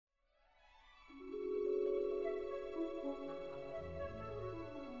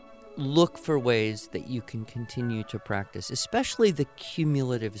look for ways that you can continue to practice, especially the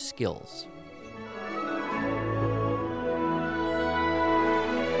cumulative skills.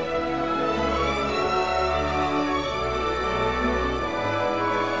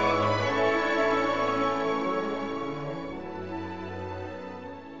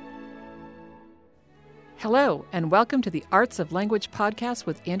 Hello, and welcome to the Arts of Language podcast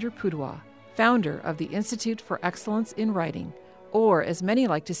with Andrew Pudewa, founder of the Institute for Excellence in Writing, or as many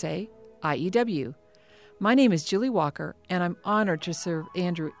like to say, IEW. My name is Julie Walker, and I'm honored to serve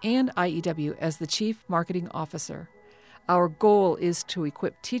Andrew and IEW as the Chief Marketing Officer. Our goal is to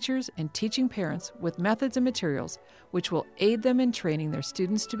equip teachers and teaching parents with methods and materials which will aid them in training their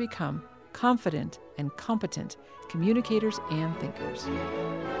students to become confident and competent communicators and thinkers.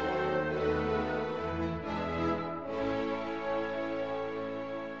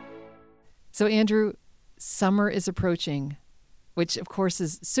 So, Andrew, summer is approaching, which, of course,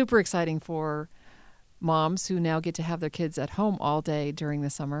 is super exciting for moms who now get to have their kids at home all day during the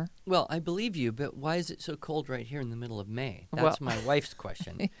summer. Well, I believe you, but why is it so cold right here in the middle of May? That's my wife's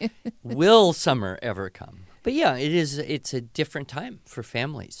question. Will summer ever come? But yeah, it's a different time for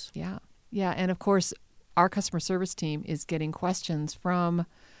families. Yeah. And of course, our customer service team is getting questions from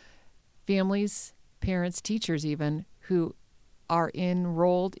families, parents, teachers even, who are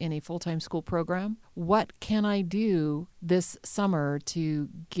enrolled in a full-time school program. What can I do this summer to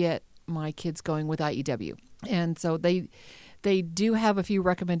get my kids going with IEW? And so they do have a few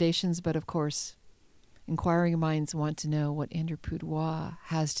recommendations, but of course, inquiring minds want to know what Andrew Pudewa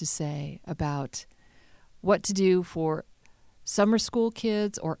has to say about what to do for summer school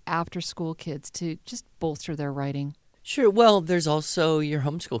kids or after-school kids to just bolster their writing. Sure. Well, there's also your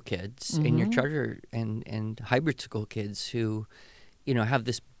homeschool kids and your charter and hybrid school kids who, have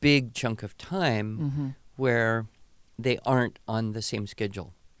this big chunk of time where they aren't on the same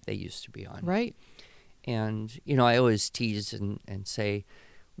schedule they used to be on. Right. And, I always tease and say,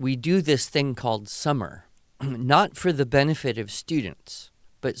 we do this thing called summer, not for the benefit of students,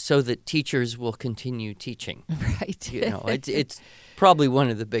 but so that teachers will continue teaching. Right. It's probably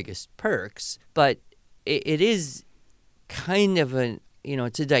one of the biggest perks, but it is kind of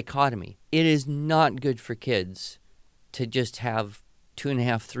it's a dichotomy. It is not good for kids to just have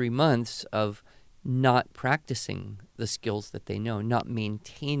 2.5, 3 months of not practicing the skills that they know, not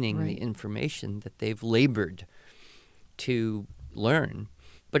maintaining the information that they've labored to learn.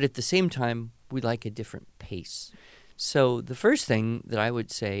 But at the same time, we like a different pace. So the first thing that I would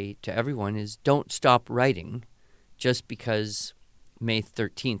say to everyone is don't stop writing just because May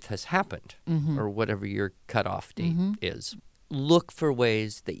 13th has happened or whatever your cutoff date is. Look for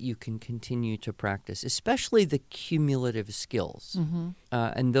ways that you can continue to practice, especially the cumulative skills.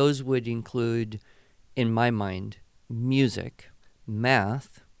 And those would include, in my mind, music,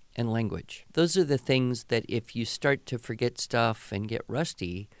 math, and language. Those are the things that if you start to forget stuff and get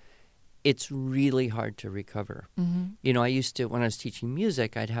rusty, it's really hard to recover. I used to, when I was teaching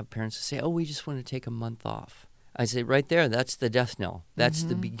music, I'd have parents say, oh, we just want to take a month off. I say, right there, that's the death knell. That's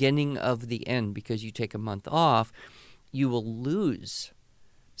the beginning of the end, because you take a month off, you will lose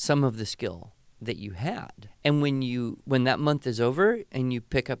some of the skill that you had. And when that month is over and you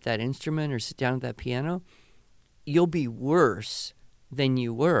pick up that instrument or sit down at that piano, you'll be worse than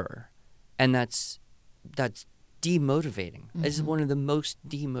you were. And that's demotivating. This is one of the most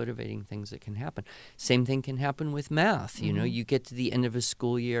demotivating things that can happen. Same thing can happen with math. You get to the end of a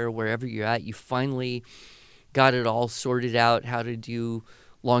school year, wherever you're at, you finally got it all sorted out, how to do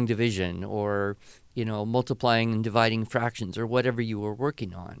long division or, multiplying and dividing fractions or whatever you were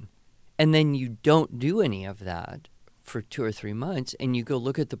working on. And then you don't do any of that for 2 or 3 months, and you go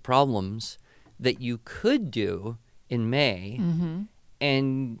look at the problems that you could do in May,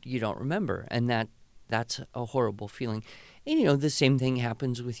 and you don't remember. And that's a horrible feeling. And, the same thing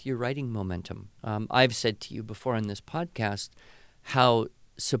happens with your writing momentum. I've said to you before on this podcast how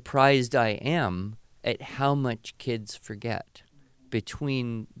surprised I am at how much kids forget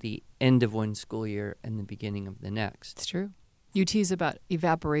between the end of one school year and the beginning of the next. It's true. You tease about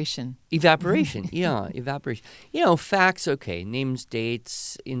evaporation. Evaporation. Facts, okay. Names,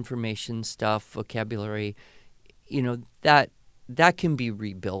 dates, information stuff, vocabulary, that can be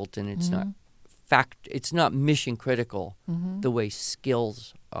rebuilt, and it's not it's not mission critical the way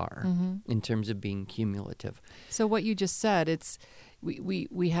skills are in terms of being cumulative. So what you just said, it's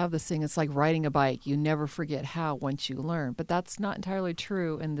we have this thing, it's like riding a bike. You never forget how once you learn. But that's not entirely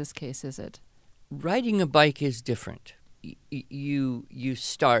true in this case, is it? Riding a bike is different. You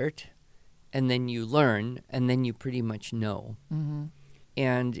start, and then you learn, and then you pretty much know.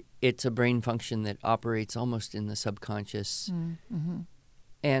 And it's a brain function that operates almost in the subconscious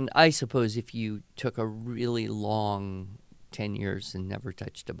And I suppose if you took a really long 10 years and never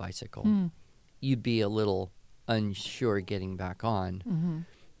touched a bicycle, you'd be a little unsure getting back on. Mm-hmm.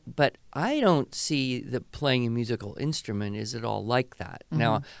 But I don't see that playing a musical instrument is at all like that. Mm-hmm.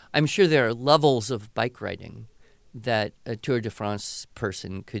 Now, I'm sure there are levels of bike riding that a Tour de France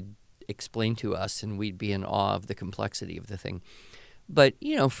person could explain to us, and we'd be in awe of the complexity of the thing. But,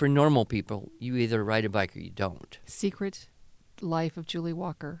 for normal people, you either ride a bike or you don't. Secret life of Julie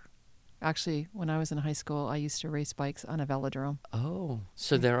Walker. Actually, when I was in high school, I used to race bikes on a velodrome. Oh,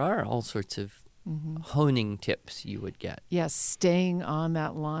 so there are all sorts of honing tips you would get. Yes, staying on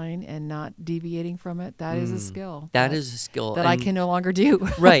that line and not deviating from it, that is a skill. That is a skill. That I can no longer do.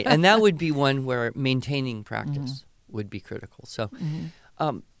 Right, and that would be one where maintaining practice would be critical. So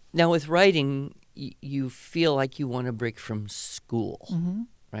now with writing, you feel like you want to break from school,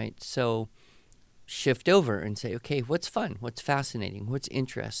 right? So shift over and say, okay, what's fun? What's fascinating? What's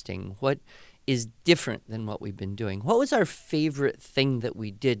interesting? What is different than what we've been doing? What was our favorite thing that we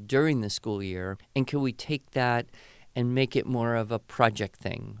did during the school year? And can we take that and make it more of a project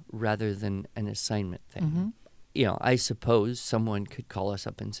thing rather than an assignment thing? I suppose someone could call us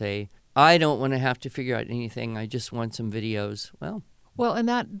up and say, I don't want to have to figure out anything. I just want some videos. Well, and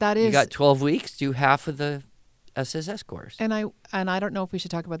that is... You got 12 weeks, do half of the SSS course. And I don't know if we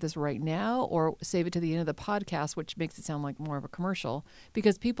should talk about this right now or save it to the end of the podcast, which makes it sound like more of a commercial,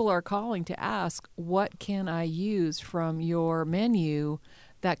 because people are calling to ask, what can I use from your menu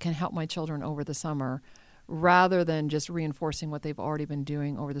that can help my children over the summer, rather than just reinforcing what they've already been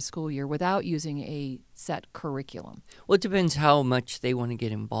doing over the school year without using a set curriculum? Well, it depends how much they want to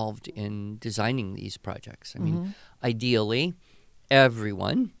get involved in designing these projects. I mean, ideally,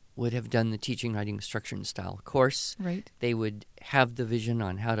 everyone would have done the teaching, writing, structure, and style course. Right. They would have the vision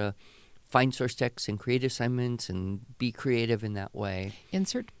on how to find source texts and create assignments and be creative in that way.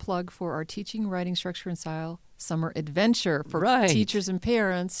 Insert plug for our teaching, writing, structure, and style summer adventure for Right. teachers and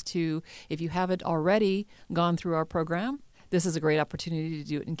parents to, if you haven't already gone through our program, this is a great opportunity to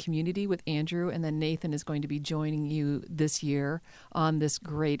do it in community with Andrew, and then Nathan is going to be joining you this year on this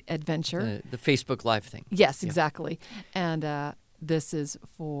great adventure. The Facebook Live thing. Yes, exactly. And this is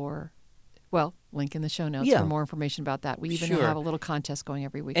for, link in the show notes for more information about that. We even have a little contest going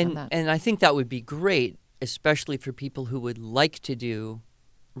every week on that. And I think that would be great, especially for people who would like to do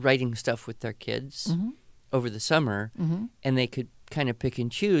writing stuff with their kids over the summer, and they could kind of pick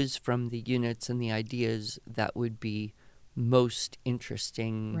and choose from the units and the ideas that would be most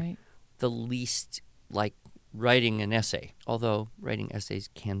interesting, Right. the least like writing an essay, although writing essays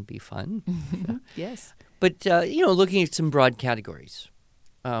can be fun. Yes. But, looking at some broad categories.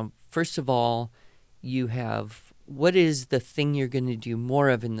 First of all, you have what is the thing you're going to do more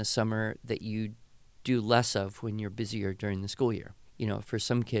of in the summer that you do less of when you're busier during the school year? For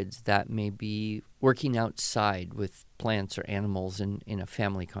some kids, that may be working outside with plants or animals in a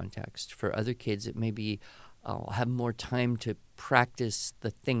family context. For other kids, it may be I'll have more time to practice the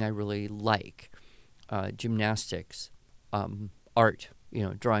thing I really like, gymnastics, art,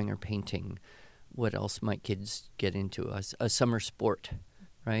 drawing or painting. What else might kids get into? A summer sport,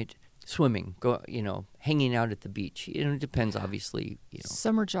 right? Swimming, hanging out at the beach. It depends, obviously.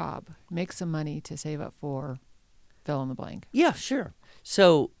 Summer job. Make some money to save up for fill in the blank. Yeah, sure.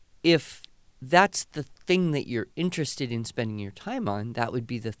 So if that's the thing that you're interested in spending your time on, that would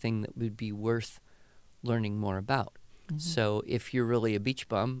be the thing that would be worth learning more about. So if you're really a beach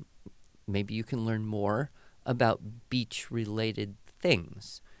bum, maybe you can learn more about beach-related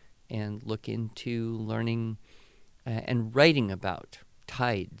things and look into learning and writing about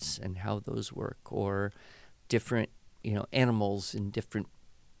tides and how those work, or different, animals in different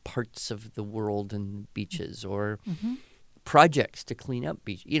parts of the world and beaches, or projects to clean up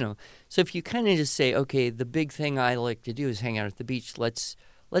beach. So if you kind of just say, okay, the big thing I like to do is hang out at the beach. Let's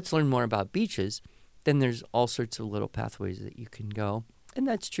learn more about beaches. Then there's all sorts of little pathways that you can go, and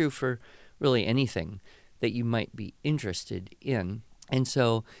that's true for really anything that you might be interested in. And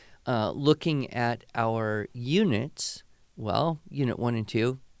so, looking at our units, Unit 1 and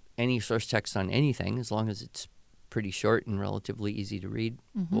 2, any source text on anything, as long as it's pretty short and relatively easy to read,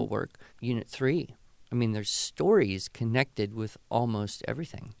 will work. Unit 3, there's stories connected with almost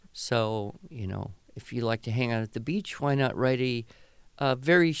everything. So, if you like to hang out at the beach, why not write a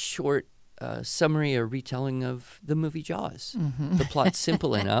very short summary or retelling of the movie Jaws? The plot's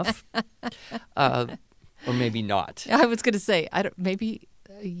simple enough, or maybe not. I was going to say, maybe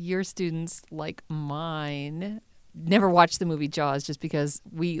your students, like mine, never watched the movie Jaws just because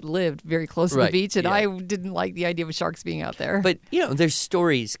we lived very close to the beach, and I didn't like the idea of sharks being out there. But, there's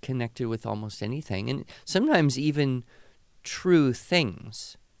stories connected with almost anything, and sometimes even true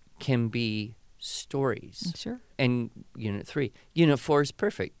things. can be stories. Sure. And Unit 3. Unit 4 is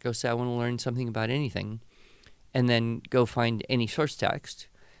perfect. Go say, I want to learn something about anything, and then go find any source text.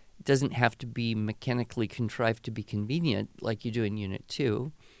 It doesn't have to be mechanically contrived to be convenient like you do in Unit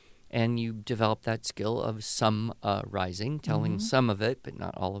 2. And you develop that skill of summarizing, telling some of it, but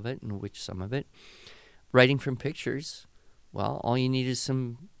not all of it, and which some of it. Writing from pictures, well, all you need is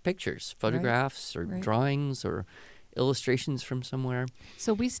some pictures, photographs or drawings or illustrations from somewhere.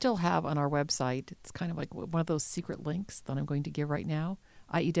 So we still have on our website, it's kind of like one of those secret links that I'm going to give right now,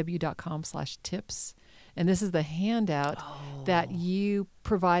 iew.com/tips. And this is the handout that you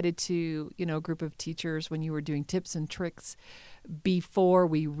provided to, a group of teachers when you were doing tips and tricks before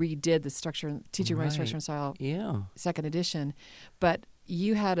we redid the Teaching Writing Structure and Style second edition. But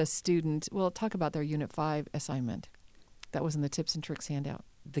you had a student, talk about their Unit 5 assignment that was in the tips and tricks handout.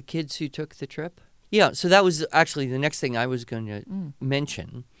 The kids who took the trip? Yeah, so that was actually the next thing I was going to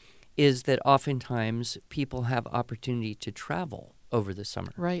mention, is that oftentimes people have opportunity to travel over the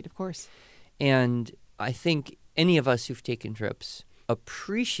summer. Right, of course. And I think any of us who've taken trips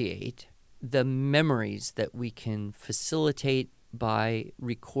appreciate the memories that we can facilitate by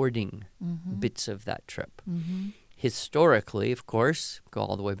recording bits of that trip. Historically, of course, go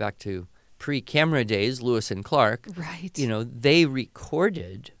all the way back to pre-camera days, Lewis and Clark. Right. They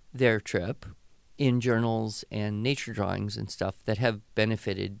recorded their trip in journals and nature drawings and stuff that have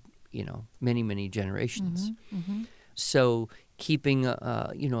benefited, many, many generations. So keeping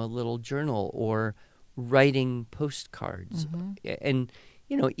a little journal or writing postcards. And,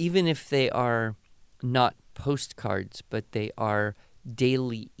 even if they are not postcards, but they are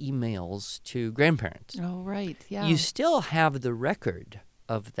daily emails to grandparents. Oh, right. Yeah. You still have the record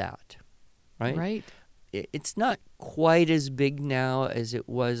of that, right? Right. It's not quite as big now as it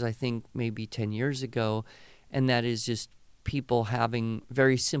was, I think, maybe 10 years ago. And that is just people having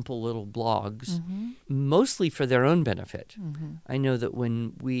very simple little blogs, mostly for their own benefit. I know that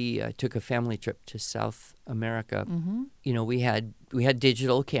when we took a family trip to South America, we had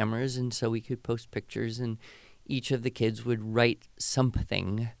digital cameras, and so we could post pictures, and each of the kids would write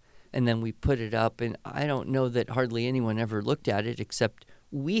something, and then we put it up. And I don't know that hardly anyone ever looked at it, except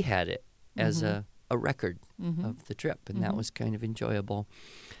we had it as a record of the trip, and that was kind of enjoyable.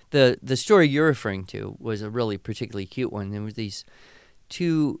 The story you're referring to was a really particularly cute one. There were these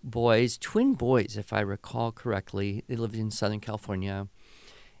two boys, twin boys, if I recall correctly. They lived in Southern California,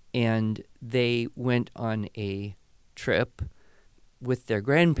 and they went on a trip with their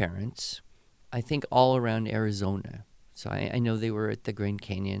grandparents, I think all around Arizona. So I know they were at the Grand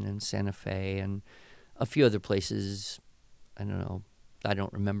Canyon and Santa Fe and a few other places. I don't know. I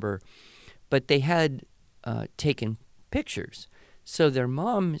don't remember. But they had taken pictures. So their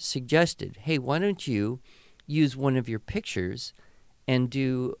mom suggested, hey, why don't you use one of your pictures and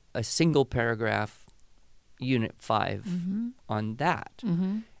do a single paragraph Unit 5 on that?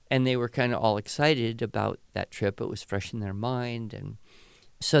 And they were kind of all excited about that trip. It was fresh in their mind. And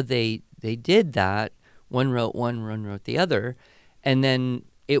so they did that. One wrote the other. And then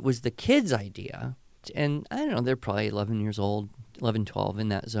it was the kids' idea. And I don't know, they're probably 11 years old, 11, 12 in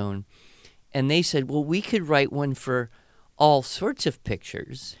that zone. And they said, well, we could write one for all sorts of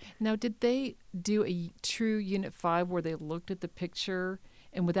pictures. Now, did they do a true Unit 5 where they looked at the picture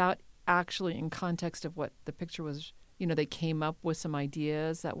and without actually in context of what the picture was, they came up with some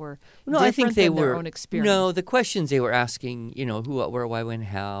ideas that were different I think they than were, their own experience? No, the questions they were asking, who, what, where, why, when,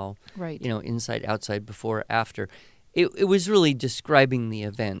 how, right. Inside, outside, before, after. It was really describing the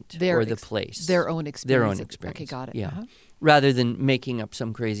event or the place. Their own experience. Okay, got it. Yeah. Rather than making up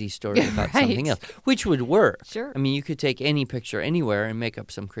some crazy story about something else, which would work. Sure. I mean, you could take any picture anywhere and make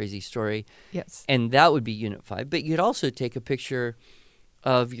up some crazy story. Yes. And that would be Unit 5. But you'd also take a picture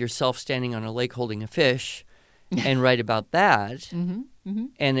of yourself standing on a lake holding a fish and write about that.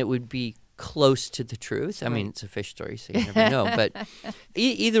 And it would be close to the truth. I mean, it's a fish story, so you never know. But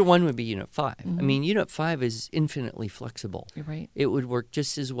either one would be Unit 5. I mean, Unit 5 is infinitely flexible. You're right. It would work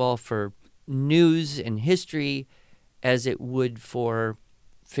just as well for news and history as it would for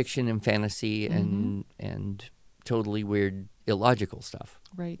fiction and fantasy and totally weird, illogical stuff,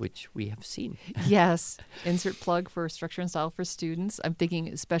 right? Which we have seen. Yes. Insert plug for Structure and Style for Students. I'm thinking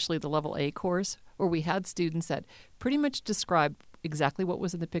especially the Level A course, where we had students that pretty much described exactly what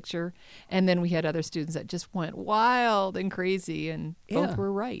was in the picture, and then we had other students that just went wild and crazy, and both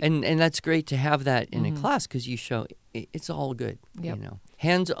were right. And that's great to have that in a class, because you show it's all good. Yep.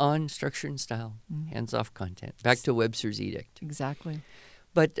 Hands-on structure and style, hands-off content. Back to Webster's edict. Exactly.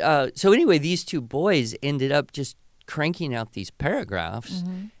 But so anyway, these two boys ended up just cranking out these paragraphs,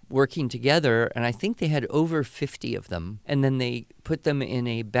 working together, and I think they had over 50 of them. And then they put them in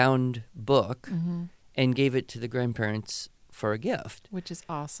a bound book and gave it to the grandparents for a gift. Which is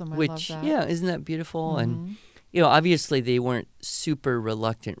awesome. I Which, love that. yeah, isn't that beautiful? And, you know, obviously they weren't super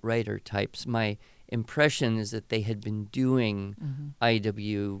reluctant writer types. My impression is that they had been doing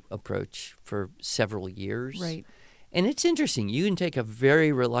IW approach for several years. Right. And it's interesting. You can take a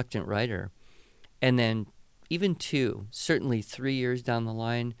very reluctant writer and then even 2, certainly 3 years down the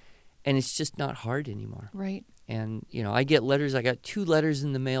line, and it's just not hard anymore. Right. And, you know, I get letters. I got 2 letters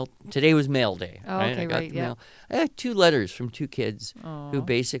in the mail. Today was mail day. Oh, right? okay, I got right, the yeah. mail. I got 2 letters from 2 kids Aw. who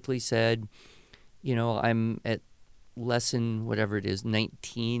basically said, you know, I'm at lesson, whatever it is,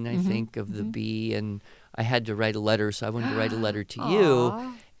 19, I think, of the B, and I had to write a letter, so I wanted to write a letter to you.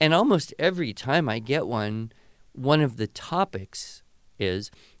 Aw. And almost every time I get one of the topics is,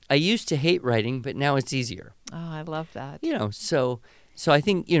 I used to hate writing, but now it's easier. Oh, I love that. You know, so I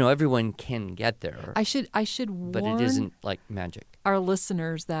think, you know, everyone can get there, I should but warn it isn't like magic. our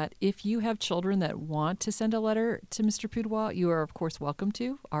listeners that if you have children that want to send a letter to Mr. Pudewa, you are, of course, welcome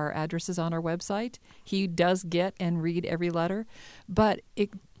to. Our address is on our website. He does get and read every letter, but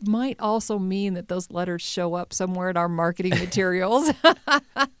it might also mean that those letters show up somewhere in our marketing materials.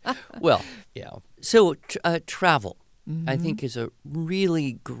 Well, yeah. So travel, I think, is a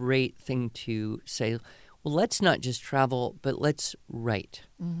really great thing to say. Well, let's not just travel, but let's write.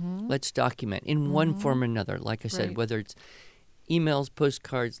 Let's document in one form or another. Like I said, Right. whether it's emails,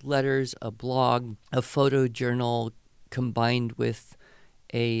 postcards, letters, a blog, a photo journal combined with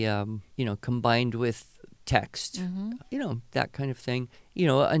combined with text, you know, that kind of thing. You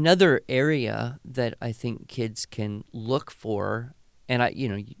know, another area that I think kids can look for, and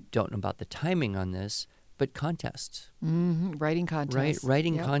you don't know about the timing on this, but contests. Writing contests. Right,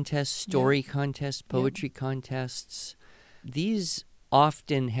 writing Yep. contests, story contests, poetry contests. These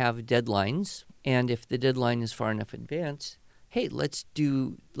often have deadlines, and if the deadline is far enough advanced, hey, let's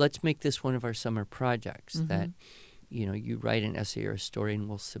make this one of our summer projects that, you know, you write an essay or a story and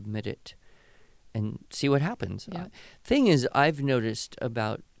we'll submit it and see what happens. Yep. Thing is, I've noticed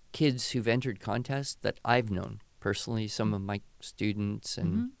about kids who've entered contests that I've known personally, some of my students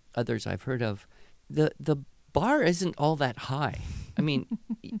and others I've heard of, the bar isn't all that high. I mean,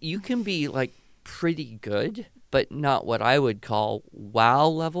 you can be like pretty good, but not what I would call wow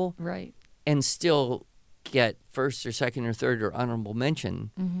level, Right. and still get first or second or third or honorable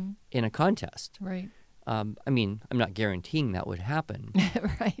mention in a contest. Right. I mean, I'm not guaranteeing that would happen,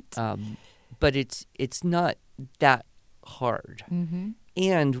 Right. but it's not that hard.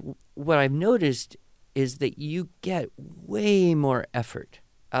 And what I've noticed is that you get way more effort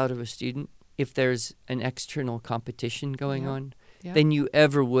out of a student if there's an external competition going on Yep. than you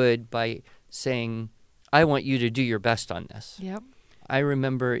ever would by saying, I want you to do your best on this. Yep. I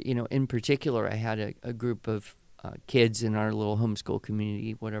remember, you know, in particular, I had a group of kids in our little homeschool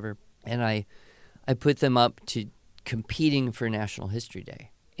community, whatever, and I put them up to competing for National History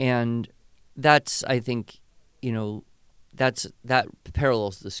Day. And that's, I think, you know, that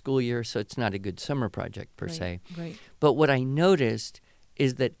parallels the school year, so it's not a good summer project per se. Right. But what I noticed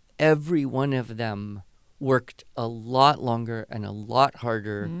is that every one of them worked a lot longer and a lot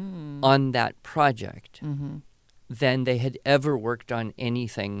harder on that project than they had ever worked on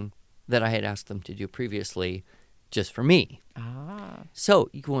anything that I had asked them to do previously just for me. Ah. So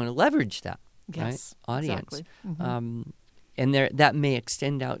you want to leverage that, Yes. right? Audience. Exactly. And that may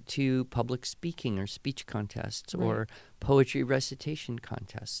extend out to public speaking or speech contests or poetry recitation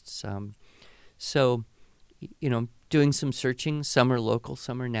contests. So, you know, doing some searching, some are local,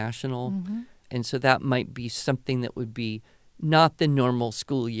 some are national. And so that might be something that would be not the normal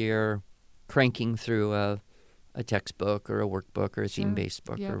school year cranking through a textbook or a workbook or a theme-based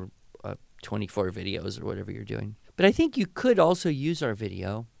book or 24 videos or whatever you're doing. But I think you could also use our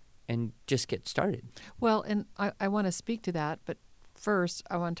video and just get started. Well, and I want to speak to that, but first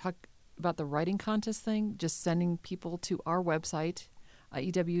I want to talk about the writing contest thing, just sending people to our website,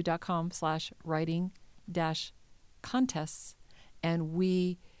 ew.com/writing-contests, and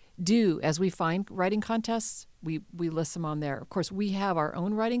we do, as we find writing contests, we list them on there. Of course, we have our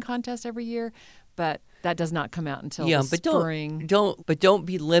own writing contest every year, but that does not come out until the spring. Don't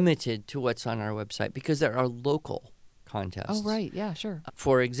be limited to what's on our website because there are local contests. Oh, right. Yeah, sure.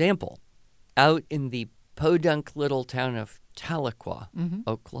 For example, out in the podunk little town of Tahlequah,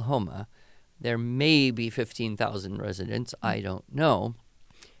 Oklahoma, there may be 15,000 residents. I don't know.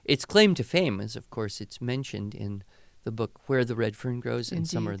 Its claim to fame is, of course, it's mentioned in the book Where the Red Fern Grows and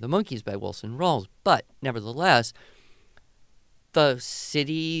Summer of the Monkeys by Wilson Rawls. But nevertheless, the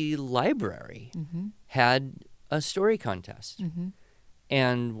city library had a story contest. Mm-hmm.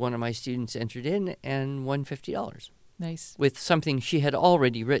 And one of my students entered in and won $50 Nice. with something she had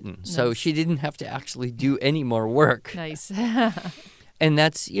already written. So Nice. she didn't have to actually do any more work. Nice. And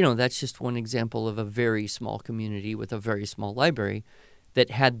that's just one example of a very small community with a very small library that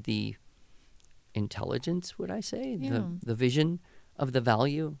had the intelligence, would I say, Yeah. the vision of the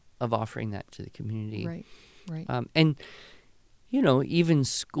value of offering that to the community. Right. Right. And, even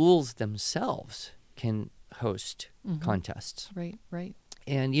schools themselves can host contests. Right. Right.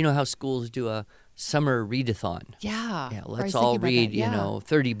 And you know how schools do a summer readathon? Yeah. Yeah, I was let's thinking all about that. read, Yeah.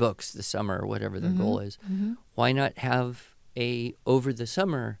 30 books this summer or whatever their goal is. Mm-hmm. Why not have a over the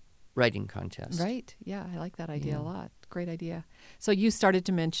summer writing contest? Right. Yeah, I like that idea Yeah. a lot. Great idea. So you started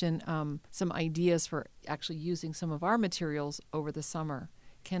to mention some ideas for actually using some of our materials over the summer.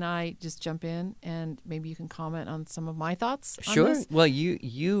 Can I just jump in and maybe you can comment on some of my thoughts on Sure. this? Well,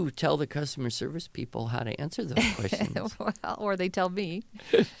 you tell the customer service people how to answer those questions. Well, or they tell me.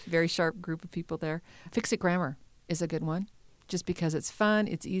 Very sharp group of people there. Fix It Grammar is a good one. Just because it's fun,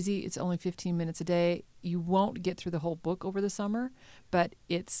 it's easy, it's only 15 minutes a day. You won't get through the whole book over the summer, but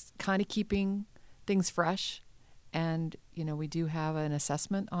it's kind of keeping things fresh. And, we do have an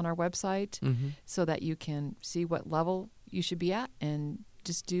assessment on our website so that you can see what level you should be at and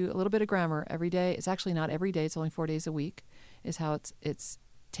just do a little bit of grammar every day. It's actually not every day. It's only 4 days a week is how it's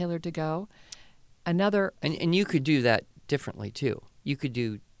tailored to go. Another... And you could do that differently, too. You could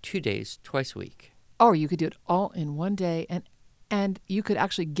do 2 days, twice a week. Or you could do it all in one day. And you could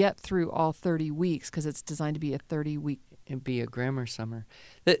actually get through all 30 weeks because it's designed to be a 30-week. It'd be a grammar summer.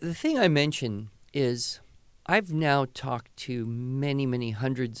 The thing I mention is I've now talked to many, many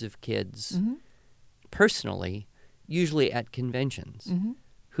hundreds of kids personally, usually at conventions,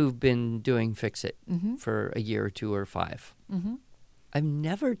 who've been doing Fix It for a year or 2 or 5. I've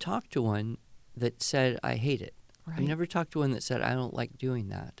never talked to one that said, I hate it. Right. I've never talked to one that said, I don't like doing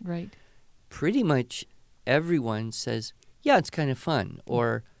that. Right. Pretty much everyone says, yeah, it's kind of fun.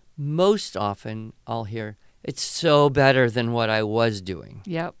 Or most often I'll hear, it's so better than what I was doing.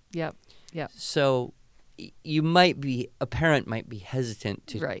 Yep. So a parent might be hesitant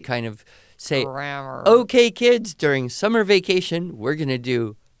to kind of say, Grammar. okay, kids, during summer vacation, we're going to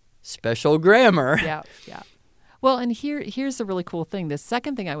do special grammar. Yeah. Well, and here's the really cool thing. The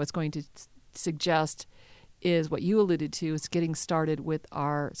second thing I was going to suggest is what you alluded to, is getting started with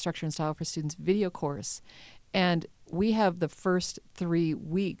our Structure and Style for Students video course. And we have the first 3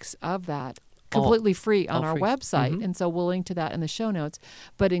 weeks of that completely free on our free. website. And so we'll link to that in the show notes.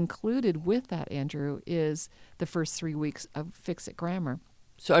 But included with that, Andrew, is the first 3 weeks of Fix It Grammar.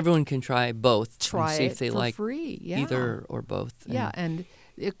 So everyone can try both Try and see it if they for like free. Yeah. either or both. Yeah, and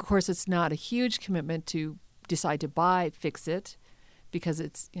of course it's not a huge commitment to decide to buy Fix It because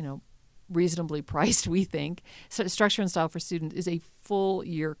it's, reasonably priced, we think. So Structure and Style for Students is a full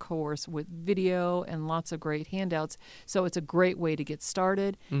year course with video and lots of great handouts. So it's a great way to get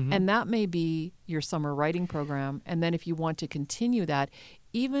started. And that may be your summer writing program. And then if you want to continue that,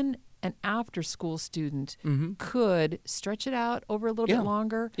 even an after-school student could stretch it out over a little bit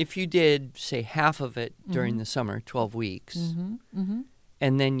longer. If you did, say, half of it during the summer, 12 weeks,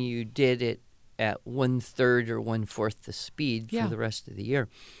 and then you did it at 1/3 or 1/4 the speed for the rest of the year.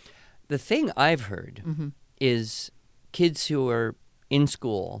 The thing I've heard is kids who are in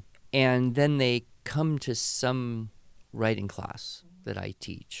school and then they come to some writing class that I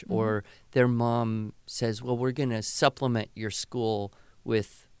teach, or their mom says, well, we're going to supplement your school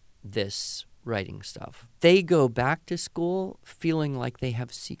with this writing stuff. They go back to school feeling like they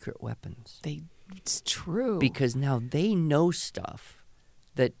have secret weapons. It's true. Because now they know stuff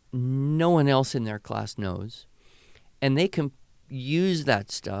that no one else in their class knows, and they can use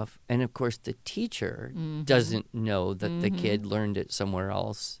that stuff. And, of course, the teacher doesn't know that the kid learned it somewhere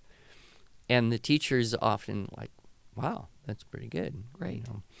else. And the teacher's often like, wow, that's pretty good. Right.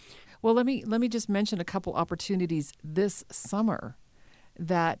 Well, let me just mention a couple opportunities this summer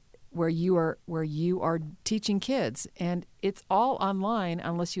where you are teaching kids, and it's all online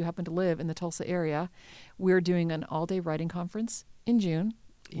unless you happen to live in the Tulsa area. We're doing an all-day writing conference in June,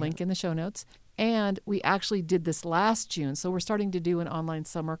 link in the show notes. And we actually did this last June, so we're starting to do an online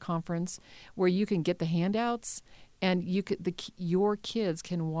summer conference where you can get the handouts, and your kids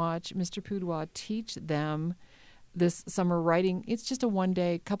can watch Mr. Pudwa teach them this summer writing. It's just a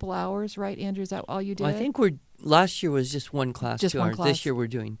one-day, couple hours, right, Andrew? Is that all you did? Well, I think last year was just one class, just 2 one hours. class. This year we're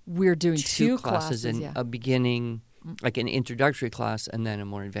doing two classes in a beginning, like an introductory class, and then a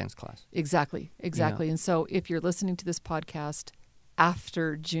more advanced class. Exactly. And so if you're listening to this podcast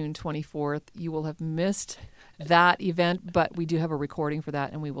after June 24th, you will have missed that event, but we do have a recording for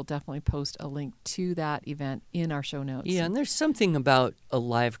that, and we will definitely post a link to that event in our show notes. Yeah, and there's something about a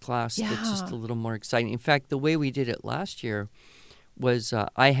live class that's just Yeah. a little more exciting. In fact, the way we did it last year was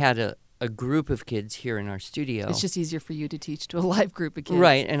I had a group of kids here in our studio. It's just easier for you to teach to a live group of kids.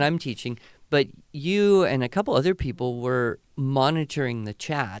 Right, and I'm teaching. But you and a couple other people were monitoring the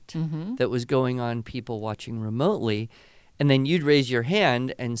chat that was going on, people watching remotely. And then you'd raise your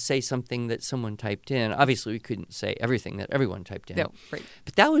hand and say something that someone typed in. Obviously, we couldn't say everything that everyone typed in. No, right.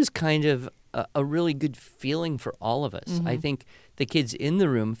 But that was kind of a really good feeling for all of us. I think the kids in the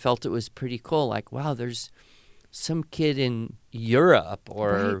room felt it was pretty cool. Like, wow, there's some kid in Europe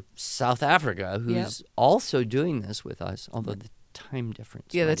or Right. South Africa who's also doing this with us, although the time difference.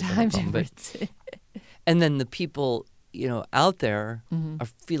 Yeah, the might have been a time problem, but- difference. And then the people, out there are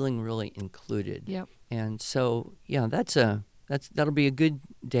feeling really included. Yep. And so, yeah, that'll be a good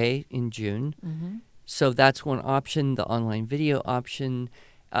day in June. So that's one option, the online video option.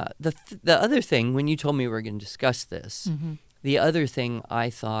 The other thing, when you told me we were going to discuss this, the other thing I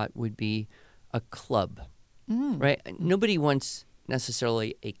thought would be a club, right? Nobody wants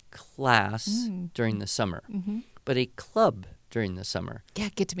necessarily a class during the summer, but a club during the summer. Yeah,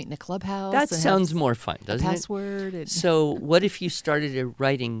 get to meet in a clubhouse. That and sounds have more fun, a doesn't it? password. And So what if you started a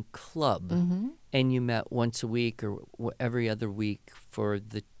writing club and you met once a week or every other week for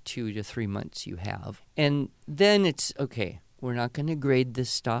the 2 to 3 months you have? And then it's, okay, we're not going to grade this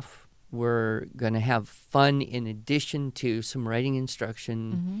stuff. We're going to have fun in addition to some writing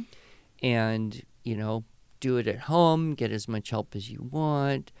instruction and, do it at home, get as much help as you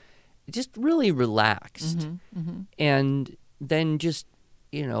want. Just really relaxed. And then just,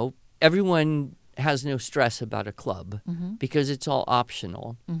 everyone has no stress about a club because it's all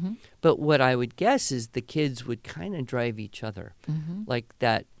optional. But what I would guess is the kids would kind of drive each other, like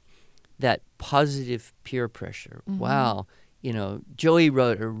that positive peer pressure. Wow, Joey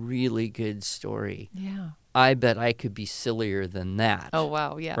wrote a really good story. yeah. I bet I could be sillier than that. Oh,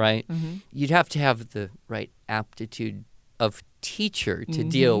 wow. Yeah. Right? You'd have to have the right aptitude of teacher to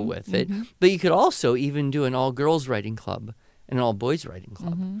deal with it. But you could also even do an all-girls writing club and an all-boys writing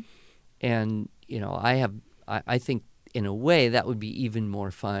club. And, I think in a way that would be even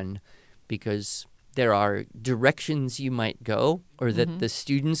more fun because there are directions you might go or that the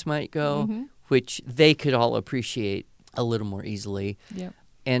students might go, which they could all appreciate a little more easily. Yep.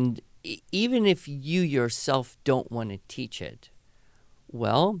 And even if you yourself don't want to teach it,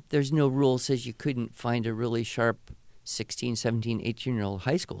 well, there's no rule says you couldn't find a really sharp 16, 17, 18-year-old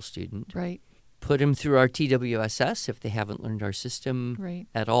high school student. Right. Put them through our TWSS if they haven't learned our system Right.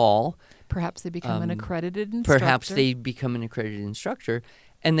 at all. Perhaps they become an accredited instructor. Perhaps they become an accredited instructor,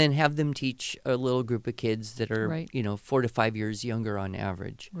 and then have them teach a little group of kids that are, Right. 4 to 5 years younger on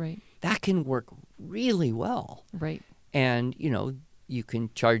average. Right. That can work really well. Right. And, you can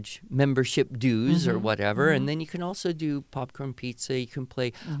charge membership dues or whatever, and then you can also do popcorn pizza. You can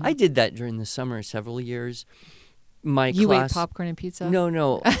play. I did that during the summer several years. My You class, ate popcorn and pizza?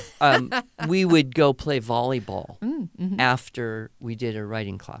 No. We would go play volleyball after we did a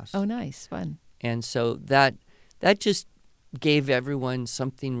writing class. Oh, nice. Fun. And so that just gave everyone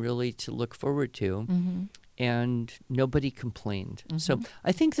something really to look forward to, and nobody complained. So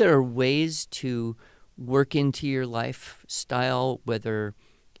I think there are ways to work into your lifestyle, whether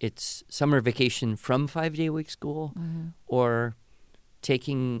it's summer vacation from 5-day-a-week school or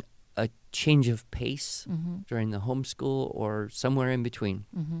taking a change of pace during the homeschool or somewhere in between.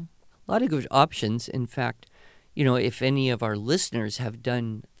 A lot of good options. In fact, if any of our listeners have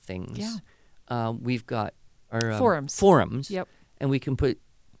done things, we've got our forums. Yep. And we can put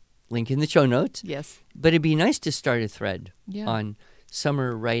link in the show notes. Yes. But it'd be nice to start a thread Yeah. on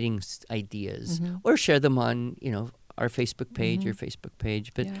summer writing ideas or share them on, our Facebook page, your Facebook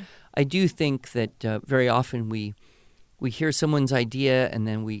page. But Yeah. I do think that very often we hear someone's idea and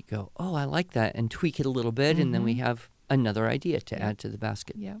then we go, oh, I like that, and tweak it a little bit, and then we have another idea to add to the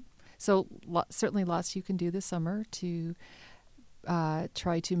basket. Yeah. So certainly lots you can do this summer to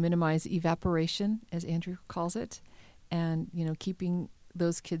try to minimize evaporation, as Andrew calls it, and, keeping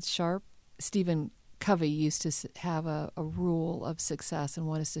those kids sharp. Stephen Covey used to have a rule of success, and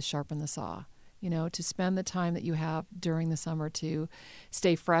one is to sharpen the saw. To spend the time that you have during the summer to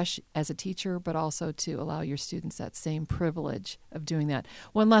stay fresh as a teacher, but also to allow your students that same privilege of doing that.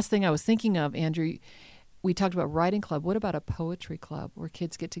 One last thing I was thinking of, Andrew, we talked about writing club. What about a poetry club where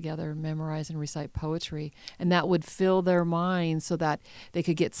kids get together, memorize and recite poetry, and that would fill their minds so that they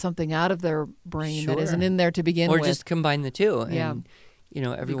could get something out of their brain that isn't in there to begin or with. Or just combine the two. Yeah. And,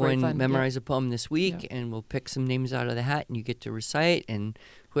 everyone fun. memorize a poem this week, Yep. and we'll pick some names out of the hat, and you get to recite, and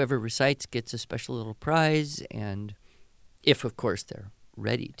whoever recites gets a special little prize, and if, of course, they're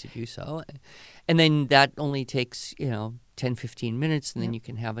ready to do so. And then that only takes, 10, 15 minutes, and then you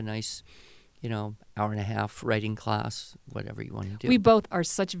can have a nice, hour and a half writing class, whatever you want to do. We both are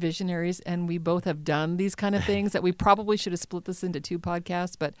such visionaries, and we both have done these kind of things that we probably should have split this into 2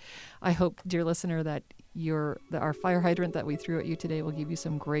 podcasts. But I hope, dear listener, that our fire hydrant that we threw at you today will give you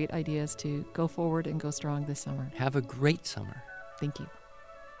some great ideas to go forward and go strong this summer. Have a great summer. Thank you.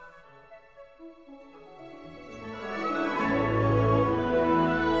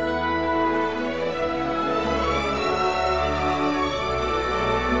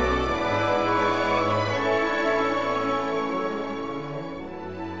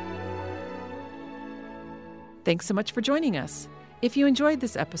 Thanks so much for joining us. If you enjoyed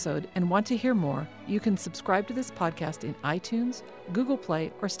this episode and want to hear more, you can subscribe to this podcast in iTunes, Google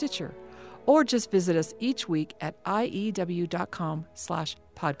Play, or Stitcher, or just visit us each week at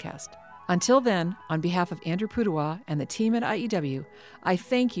iew.com/podcast. Until then, on behalf of Andrew Pudewa and the team at IEW, I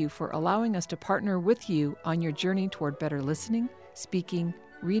thank you for allowing us to partner with you on your journey toward better listening, speaking,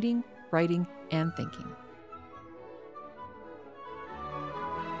 reading, writing, and thinking.